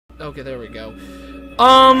Okay, there we go.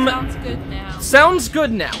 Sounds good now. Sounds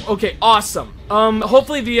good now. Okay, awesome.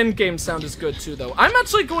 Hopefully the in-game sound is good too, though. I'm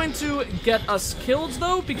actually going to get us killed,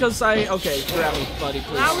 though, because okay, grab me, buddy,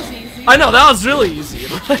 please. That was easy. I know, that was really easy.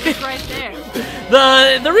 It's right there.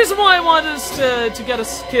 The reason why I wanted us to get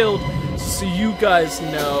us killed, so you guys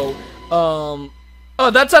know, oh,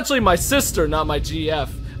 that's actually my sister, not my GF.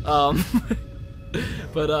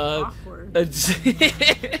 But, Awkward.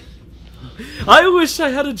 I wish I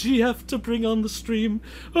had a GF to bring on the stream.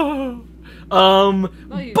 Oh.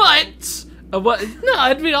 What? No,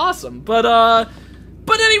 it'd be awesome. But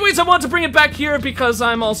anyways, I want to bring it back here because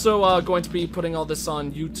I'm also going to be putting all this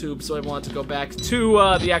on YouTube, so I want to go back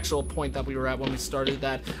to the actual point that we were at when we started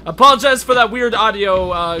that. Apologize for that weird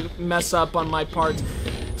audio mess up on my part.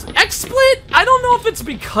 XSplit, I don't know if it's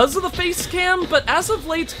because of the face cam, but as of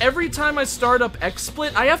late, every time I start up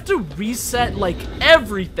XSplit, I have to reset, like,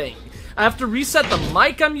 everything. I have to reset the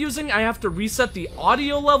mic I'm using, I have to reset the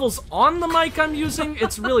audio levels on the mic I'm using.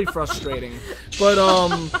 It's really frustrating. But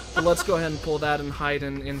let's go ahead and pull that and hide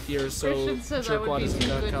in here so Jerkwad isn't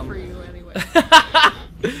gonna come. For you anyway.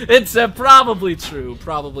 It's probably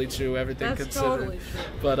true, everything That's considered. Totally true.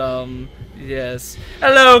 But yes.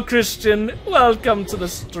 Hello, Christian. Welcome to the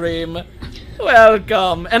stream.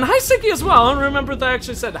 Welcome. And hi, Siki, as well. I don't remember if I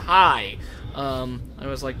actually said hi. I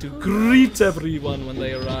always like to greet everyone when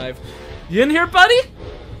they arrive. You in here, buddy?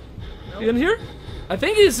 Nope. You in here? I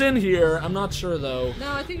think he's in here. I'm not sure, though. No,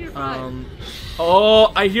 I think you're fine.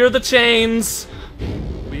 Oh, I hear the chains.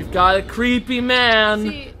 We've got a creepy man.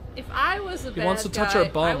 See, if I was a bad wants to touch guy, our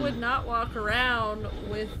bum. I would not walk around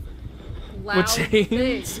with loud chains?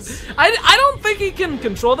 things. I don't think he can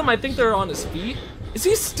control them. I think they're on his feet. Is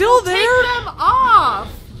he still there? Take them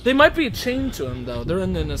off! They might be chained to him, though. They're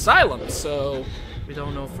in an asylum, so we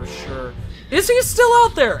don't know for sure. Is he still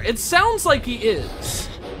out there? It sounds like he is,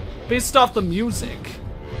 based off the music.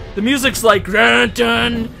 The music's like,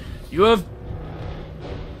 Granton, you have...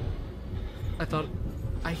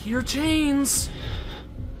 I hear chains.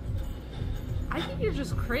 I think you're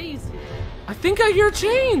just crazy. I think I hear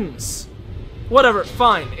chains. Whatever,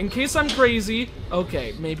 fine. In case I'm crazy,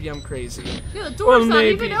 okay, maybe I'm crazy. Yeah, the door's not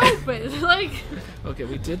even open. Like. Okay,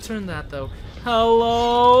 we did turn that though.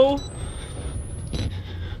 Hello?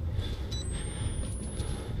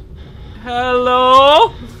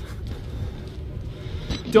 Hello?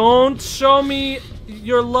 Don't show me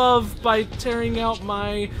your love by tearing out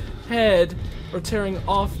my head or tearing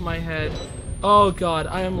off my head. Oh god,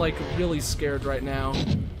 I am like really scared right now.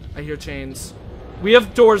 I hear chains. We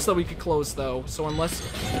have doors that we could close, though, so unless...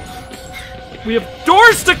 We have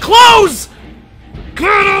doors to close! Get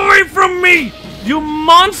away from me, you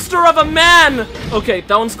monster of a man! Okay,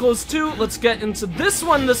 that one's closed, too. Let's get into this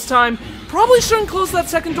one this time. Probably shouldn't close that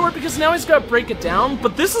second door, because now he's got to break it down,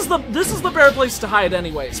 but this is the better place to hide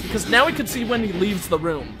anyways, because now we can see when he leaves the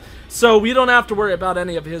room. So we don't have to worry about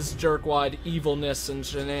any of his jerkwad evilness and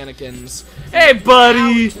shenanigans. Hey,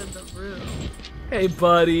 buddy! Hey,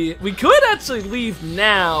 buddy. We could actually leave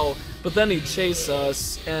now, but then he'd chase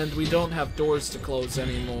us, and we don't have doors to close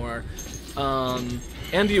anymore.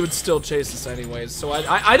 And he would still chase us anyways, so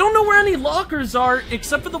I don't know where any lockers are,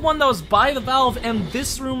 except for the one that was by the valve and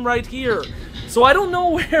this room right here. So I don't know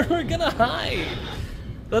where we're gonna hide.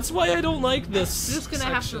 That's why I don't like this You're just gonna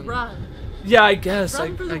have to run. Yeah, I guess,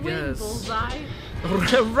 Run for the I wind, guess. Bullseye.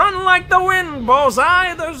 Run like the wind,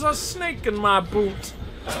 Bullseye! There's a snake in my boot.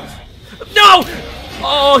 No!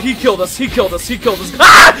 Oh, he killed us, he killed us, he killed us.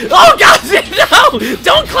 Ah! Oh god, no!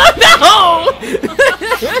 Don't climb that hole!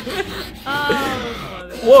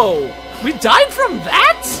 Whoa, we died from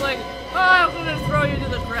that? It's like, oh, I'm gonna throw you to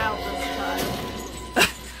the ground this time.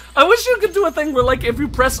 I wish you could do a thing where, like, if you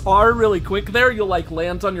press R really quick there, you'll, like,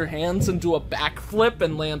 land on your hands and do a backflip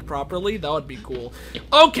and land properly. That would be cool.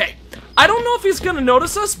 Okay, I don't know if he's gonna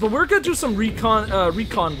notice us, but we're gonna do some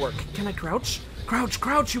recon work. Can I crouch? Crouch,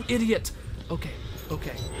 crouch, you idiot! Okay,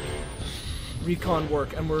 okay. Recon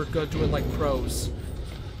work, and we're gonna do it like pros.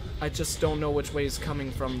 I just don't know which way he's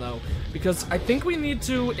coming from, though. Because I think we need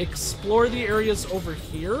to explore the areas over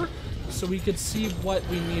here, so we could see what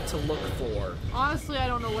we need to look for. Honestly, I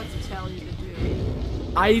don't know what to tell you to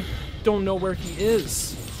do. I don't know where he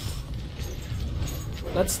is.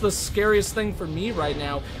 That's the scariest thing for me right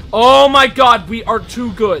now. Oh my god, we are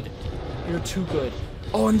too good. You're too good.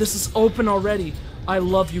 Oh, and this is open already. I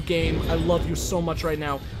love you, game. I love you so much right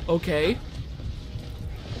now. Okay.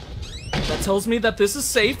 That tells me that this is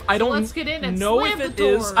safe. I don't Let's get in and know slam if it the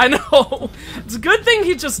door. is. I know. It's a good thing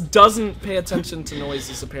he just doesn't pay attention to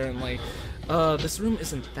noises, apparently. This room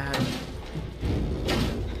isn't that...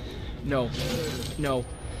 No. No.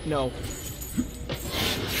 No.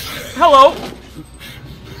 Hello.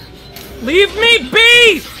 Leave me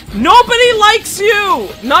be! Nobody likes you!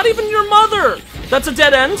 Not even your mother! That's a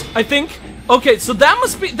dead end, I think. Okay, so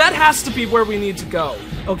that has to be where we need to go.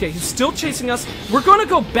 Okay, he's still chasing us. We're gonna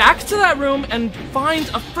go back to that room and find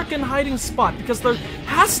a frickin' hiding spot because there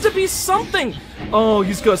has to be something. Oh,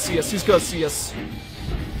 he's gonna see us. He's gonna see us.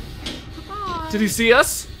 Come on. Did he see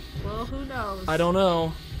us? Well, who knows? I don't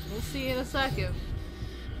know. We'll see in a second.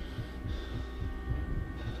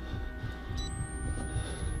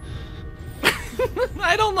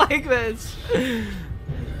 I don't like this.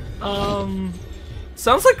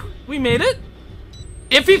 Sounds like we made it.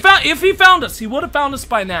 If he found us, he would have found us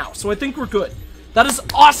by now. So I think we're good. That is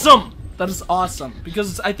awesome. That is awesome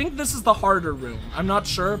because I think this is the harder room. I'm not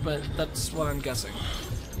sure, but that's what I'm guessing.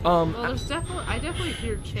 Well, there's I definitely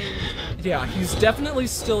hear change. Yeah, he's definitely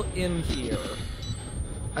still in here.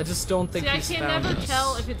 I just don't think he's found us. I can never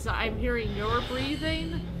tell if it's I'm hearing your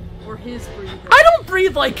breathing or his breathing. I don't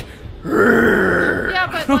breathe like. Yeah,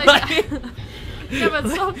 but like. Yeah, but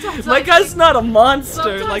sometimes my guy's not a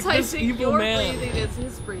monster. Like I this think evil your man. breathing is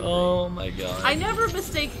his breathing. Oh my god. I never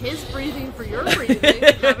mistake his breathing for your breathing.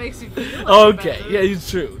 That makes you feel like okay, better. yeah, it's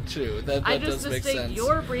true. That I does just make sense. mistake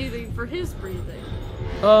your breathing for his breathing.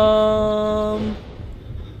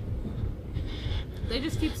 They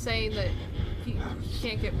just keep saying that he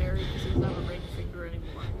can't get married because he doesn't have a ring finger anymore.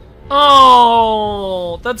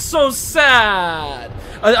 Oh, that's so sad.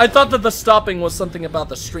 I thought that the stopping was something about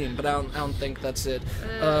the stream, but I don't think that's it.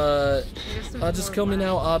 Just kill me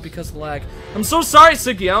now because of lag. I'm so sorry,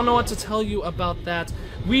 Siggy. I don't know what to tell you about that.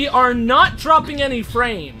 We are not dropping any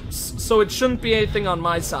frames, so it shouldn't be anything on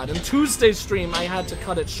my side. In Tuesday's stream, I had to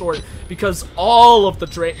cut it short because all of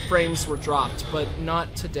the frames were dropped, but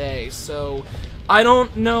not today. So I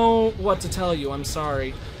don't know what to tell you. I'm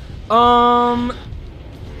sorry.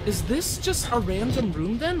 Is this just a random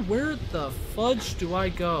room then? Where the fudge do I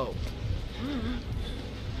go?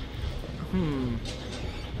 And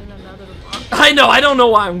another box. I know, I don't know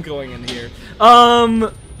why I'm going in here.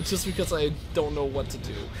 Just because I don't know what to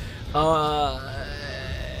do.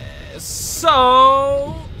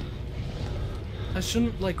 So I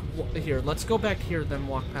shouldn't like here, let's go back here then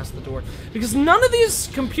walk past the door. Because none of these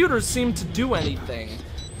computers seem to do anything.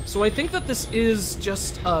 So I think that this is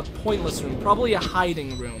just a pointless room, probably a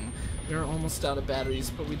hiding room. We're almost out of batteries,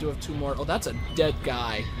 but we do have 2 more. Oh, that's a dead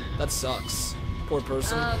guy. That sucks. Poor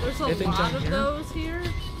person. There's a lot of those here.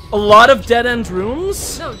 A lot of dead-end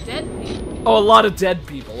rooms? No, dead people. Oh, a lot of dead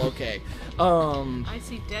people. Okay. I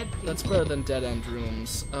see dead people. That's better than dead-end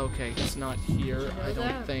rooms. Okay, he's not here, I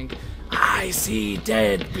don't think. I see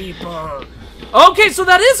dead people. Okay, so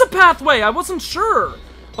that is a pathway. I wasn't sure.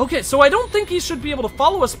 Okay, so I don't think he should be able to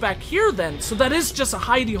follow us back here then, so that is just a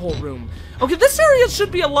hidey hole room. Okay, this area should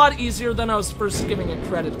be a lot easier than I was first giving it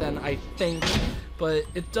credit then, I think. But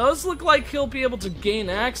it does look like he'll be able to gain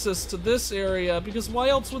access to this area, because why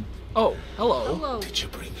else would... Oh, hello. Hello. Did you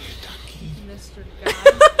bring your ducky? Mr. Guy.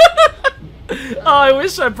 Oh, I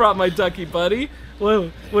wish I brought my ducky, buddy. Whoa,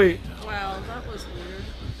 wait. Wow, that was weird.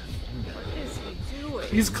 What is he doing?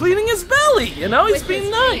 He's cleaning his belly, you know? He's being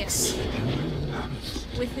nice.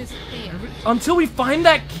 With his hand. Until we find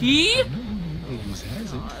that key?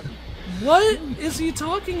 God. What is he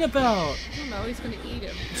talking about? I don't know, he's gonna eat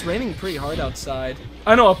him. It's raining pretty hard outside.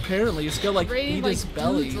 I know, apparently. He's gonna, like, eat his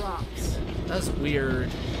belly. Drops. That's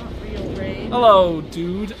weird. Not real rain. Hello,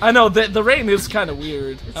 dude. I know, the rain is kind of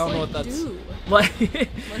weird. It's I don't know like what that's... dew. Like,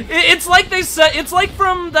 it's like they said, it's like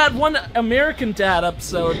from that one American Dad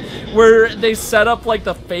episode where they set up like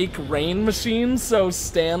the fake rain machine so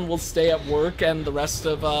Stan will stay at work and the rest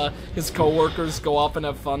of his coworkers go off and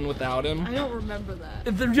have fun without him. I don't remember that.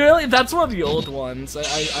 Really? That's one of the old ones.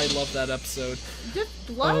 I love that episode. The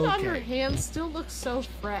blood on your hands still looks so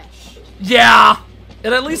fresh. Yeah!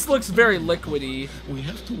 It at least looks very liquidy. We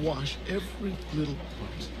have to wash every little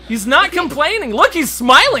part. He's not complaining. Look, he's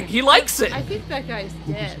smiling. He likes it. I think that guy's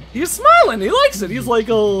dead. He's smiling. He likes it. He's like,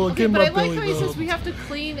 oh, Okay, give but my I like belly how he rub. says we have to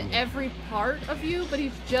clean every part of you, but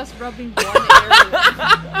he's just rubbing one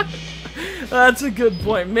area. That's a good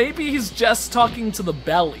point. Maybe he's just talking to the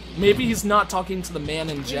belly. Maybe he's not talking to the man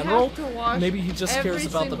in general. You have to wash Maybe he just cares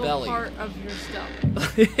about the belly. every single part of your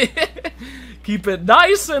stomach. Keep it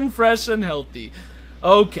nice and fresh and healthy.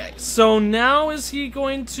 Okay, so now is he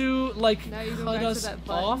going to, like, cut us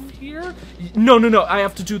off here? No. I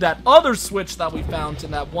have to do that other switch that we found in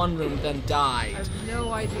that one room, then die. I have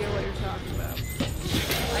no idea what you're talking about.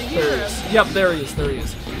 I hear him. Yep, there he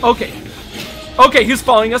is. Okay, he's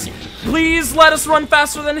following us. Please let us run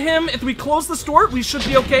faster than him. If we close this door, we should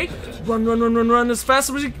be okay. Run as fast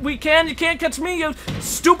as we can. You can't catch me, you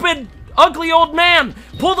stupid ugly old man.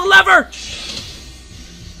 Pull the lever.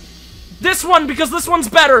 This one, because this one's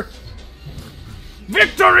better.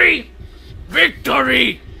 Victory!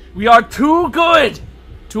 Victory! We are too good.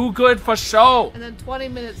 Too good for show. And then 20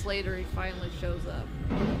 minutes later, he finally shows up.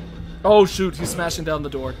 Oh shoot, he's smashing down the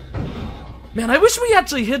door. Man, I wish we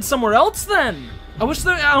actually hid somewhere else then. I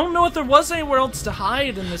don't know if there was anywhere else to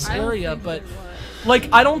hide in this area, but like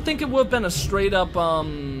I don't think it would have been a straight up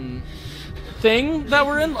thing that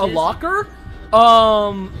we're in, a locker.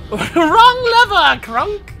 Wrong lever,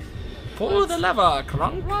 Crunk. Pull the lever,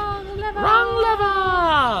 Crunk. Wrong lever. Wrong lever.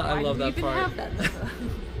 I Why love do we that even part. have that lever?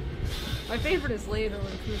 My favorite is later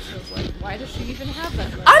when Kucho's like, why does she even have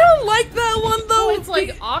that lever? I don't like that one though. Well, it's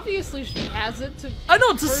like, obviously she has it to... I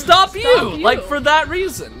know, to stop you. Like, for that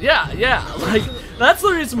reason. Yeah. Like, that's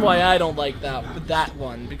the reason why I don't like that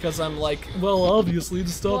one. Because I'm like, well, obviously to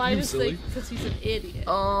stop well, I you, just silly. think because he's an idiot.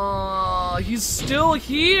 He's still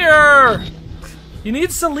here. He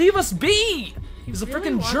needs to leave us be. He's a really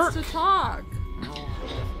freaking wants jerk. to talk.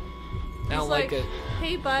 I don't like it.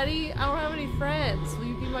 Hey, buddy, I don't have any friends. Will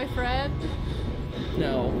you be my friend?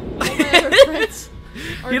 No. All my other friends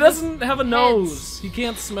are He doesn't have a heads. nose. He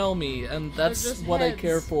can't smell me, and that's just what I heads.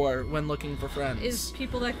 care for when looking for friends. Is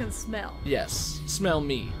people that can smell. Yes, smell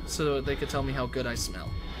me, so they could tell me how good I smell.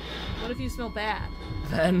 What if you smell bad?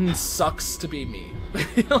 Then sucks to be me.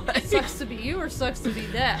 Like, Sucks to be you or sucks to be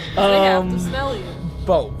them? 'Cause they have to smell you.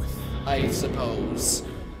 both, I suppose.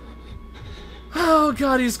 Oh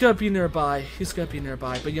god, he's gotta be nearby. He's gotta be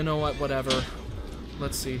nearby. But you know what? Whatever.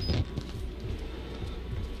 Let's see.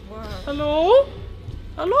 Wow. Hello?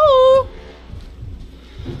 Hello?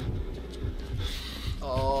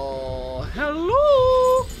 Oh,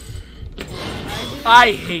 hello?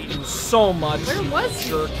 I hate you so much. Where was he?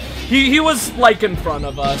 Jerk. He was like in front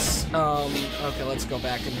of us. Okay, let's go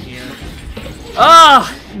back in here.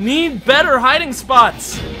 Need better hiding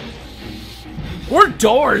spots. Or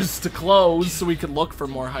doors to close so we could look for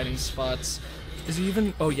more hiding spots. Is he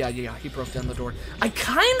even? Oh yeah, he broke down the door. I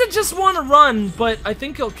kind of just want to run, but I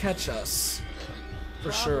think he'll catch us.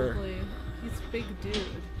 For sure. Probably. He's a big dude.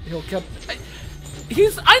 He'll catch.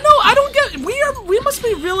 I don't get. We must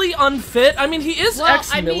be really unfit. I mean, he is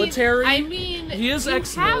ex-military. I mean, he is you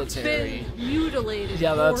ex-military. have been mutilated.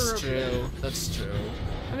 Yeah, that's horribly. true. That's true.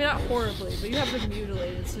 I mean, not horribly, but you have been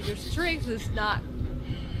mutilated, so your strength is not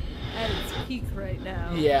at its peak right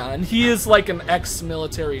now. Yeah, and he is like an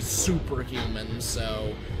ex-military superhuman,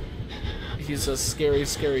 so he's a scary,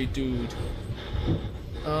 scary dude.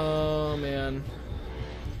 Oh man.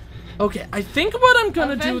 Okay, I think what I'm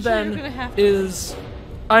gonna do then is,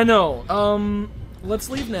 I know. Let's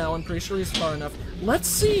leave now. I'm pretty sure he's far enough. Let's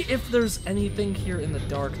see if there's anything here in the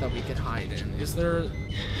dark that we could hide in. Is there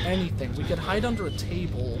anything? We could hide under a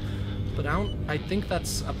table, but I think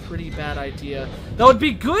that's a pretty bad idea. That would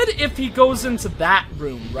be good if he goes into that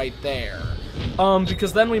room right there.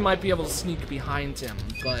 Because then we might be able to sneak behind him,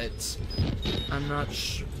 but I'm not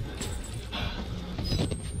sure.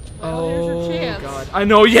 Well, there's your chance. God. I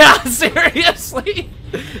know, yeah, seriously.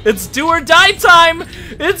 It's do or die time.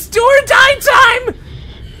 It's do or die time.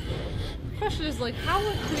 The question is, like, how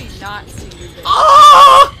could he not see you there?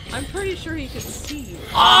 Oh! I'm pretty sure he could see you.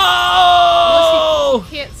 Oh!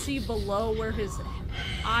 Unless he can't see below where his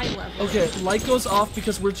eye level Okay, is. light goes off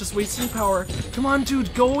because we're just wasting power. Come on,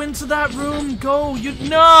 dude, go into that room. Go.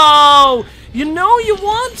 No! You know you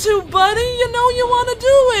want to, buddy. You know you want to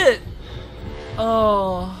do it.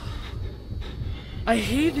 Oh. I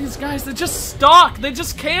hate these guys. They just stalk. They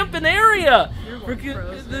just camp an area.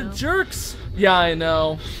 The jerks. Yeah, I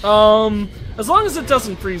know. As long as it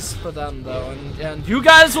doesn't freeze for them, though, and you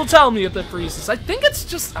guys will tell me if it freezes. I think it's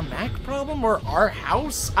just a Mac problem or our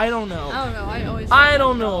house. I don't know. I don't know. I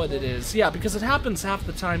don't know what it is. Yeah, because it happens half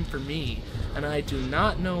the time for me, and I do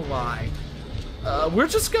not know why. We're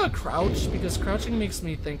just gonna crouch because crouching makes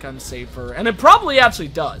me think I'm safer, and it probably actually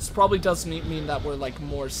does. Probably does mean that we're like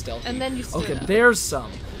more stealthy. And then you stood Okay, up. there's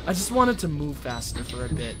some. I just wanted to move faster for a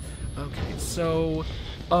bit. Okay, so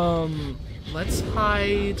let's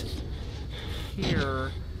hide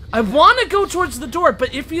here. I want to go towards the door,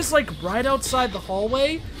 but if he's like right outside the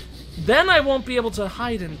hallway, then I won't be able to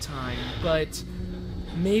hide in time. But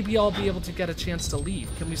maybe I'll be able to get a chance to leave.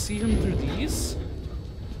 Can we see him through these?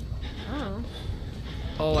 Oh.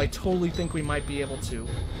 Oh, I totally think we might be able to.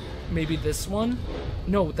 Maybe this one?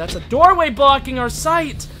 No, that's a doorway blocking our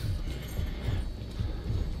sight!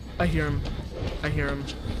 I hear him. I hear him.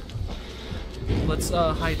 Let's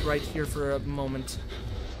hide right here for a moment.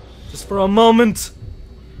 Just for a moment!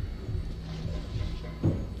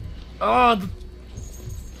 Oh,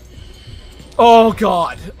 oh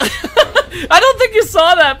God. I don't think you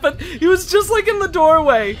saw that, but he was just like in the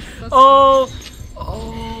doorway.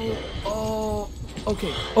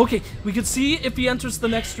 Okay. We could see if he enters the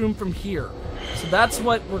next room from here. So that's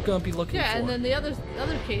what we're gonna be looking for. Yeah, and then the other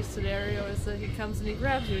case scenario is that he comes and he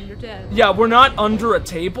grabs you and you're dead. Yeah, we're not under a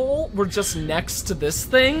table. We're just next to this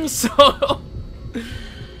thing. So,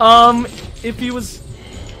 if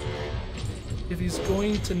he's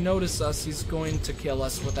going to notice us, he's going to kill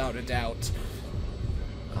us without a doubt.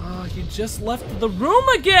 He just left the room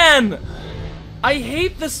again! I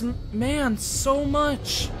hate this man so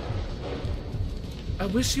much. I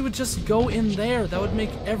wish he would just go in there. That would make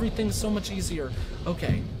everything so much easier.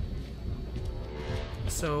 Okay.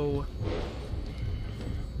 So,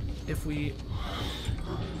 if we...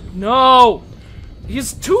 No!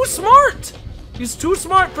 He's too smart! He's too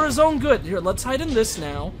smart for his own good. Here, let's hide in this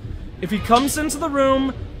now. If he comes into the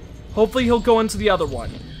room, hopefully he'll go into the other one.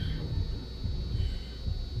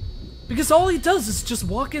 Because all he does is just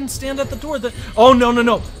walk in, stand at the door. Oh,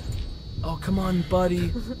 no. Oh, come on, buddy.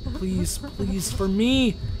 Please, for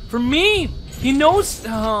me. For me! He knows... He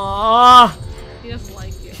doesn't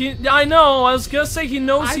like you. I know, I was gonna say he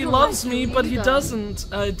knows he loves like me, you but he either. doesn't.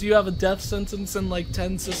 Do you have a death sentence in like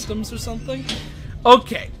 10 systems or something?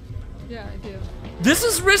 Okay. Yeah, I do. This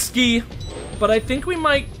is risky, but I think we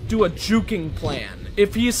might do a juking plan.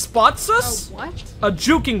 If he spots us... A what? A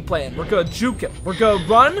juking plan. We're gonna juke him. We're gonna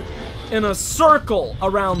run in a circle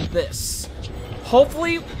around this.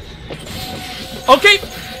 Hopefully... Okay!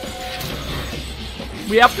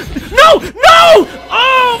 We have to... No!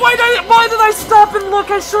 Oh! Why did I stop and look?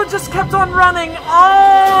 I should have just kept on running.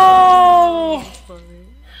 Oh!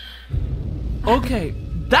 Okay,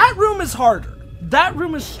 that room is harder. That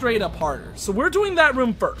room is straight up harder. So we're doing that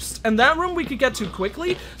room first. And that room we could get to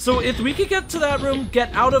quickly. So if we could get to that room,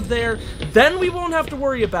 get out of there, then we won't have to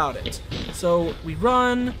worry about it. So we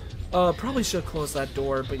run. Probably should have closed that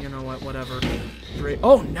door, but you know what, whatever. Great.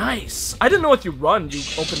 Oh, nice! I didn't know if you run, you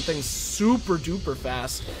open things super duper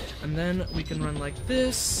fast. And then we can run like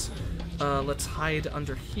this. Let's hide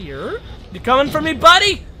under here. You coming for me,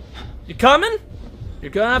 buddy? You coming? You're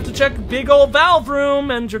gonna have to check big old valve room,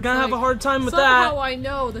 and you're gonna have a hard time with that. Somehow I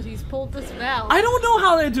know that he's pulled this valve. I don't know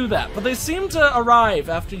how they do that, but they seem to arrive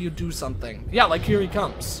after you do something. Yeah, like here he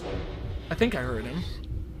comes. I think I heard him.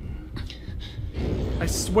 I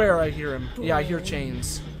swear I hear him. Yeah, I hear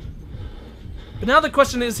chains. But now the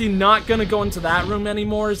question is he not gonna go into that room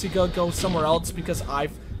anymore? Is he gonna go somewhere else because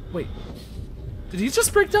Wait. Did he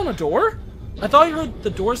just break down a door? I thought I heard the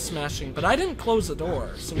door smashing, but I didn't close the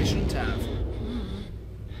door, so we shouldn't have.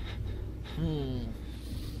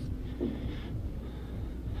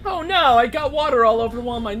 Oh no, I got water all over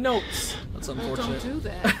one of my notes. That's unfortunate. Don't do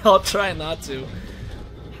that. I'll try not to.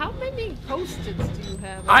 How many post-its do you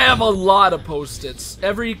have? I have a lot of post-its.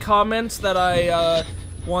 Every comment that I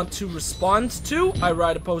want to respond to, I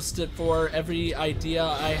write a post-it for. Every idea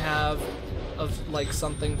I have of like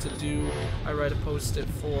something to do, I write a post-it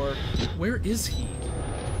for. Where is he?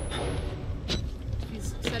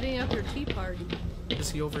 He's setting up your tea party. Is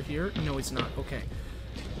he over here? No, he's not. Okay.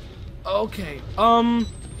 Okay.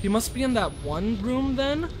 He must be in that one room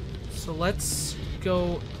then. So let's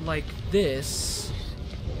go like this.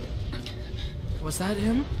 Was that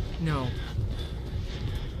him? No.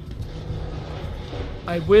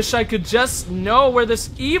 I wish I could just know where this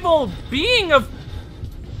evil being of...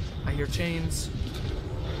 I hear chains.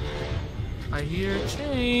 I hear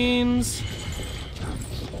chains.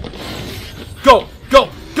 Go! Go!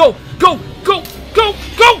 Go! Go! Go! Go!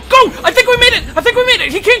 Go! Go! I think we made it! I think we made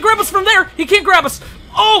it! He can't grab us from there! He can't grab us!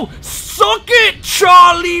 Oh! Suck it,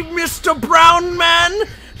 Charlie, Mr. Brown Man!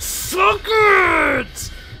 Suck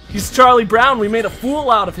it! He's Charlie Brown. We made a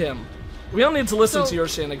fool out of him. We don't need to listen to your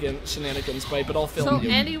shenanigans, babe, but I'll film you.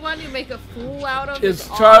 So anyone you make a fool out of is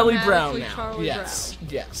Charlie automatically Brown now. Charlie Yes, Brown.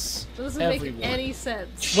 yes. It doesn't Everyone. make any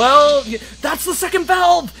sense. Well, that's the second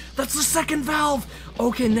valve! That's the second valve!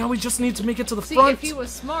 Okay, now we just need to make it to the See, front. if he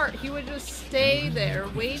was smart, he would just stay there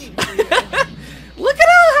waiting for you. Look at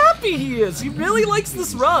how happy he is. He really likes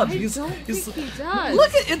this rub. I don't think he does.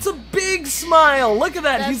 Look at it's a big smile. Look at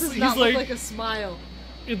that. That he's does not like, look like a smile.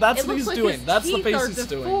 that's It what looks he's like doing. his That's the teeth face are he's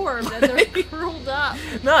doing. deformed and they're curled up.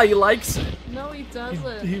 No, he likes it. No, he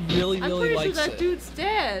doesn't. He really, I'm really pretty likes sure that it. dude's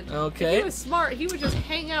dead. Okay. If he was smart, he would just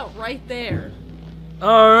hang out right there.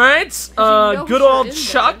 Alright, knows good you're old in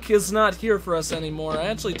Chuck is not here for us anymore. I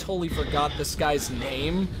actually totally forgot this guy's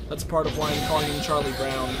name. That's part of why I'm calling him Charlie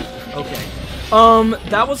Brown. Okay.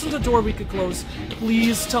 That wasn't a door we could close.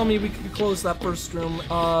 Please tell me we could close that first room.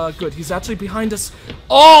 Good. He's actually behind us.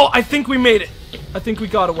 Oh, I think we made it. I think we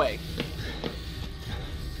got away.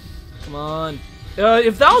 Come on.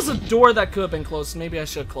 If that was a door that could have been closed, maybe I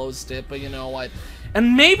should have closed it, but you know what?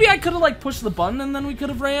 And maybe I could have, like, pushed the button and then we could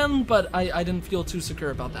have ran, but I didn't feel too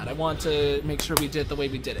secure about that. I want to make sure we did it the way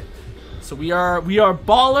we did it. So we are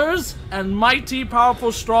ballers and mighty,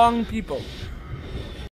 powerful, strong people.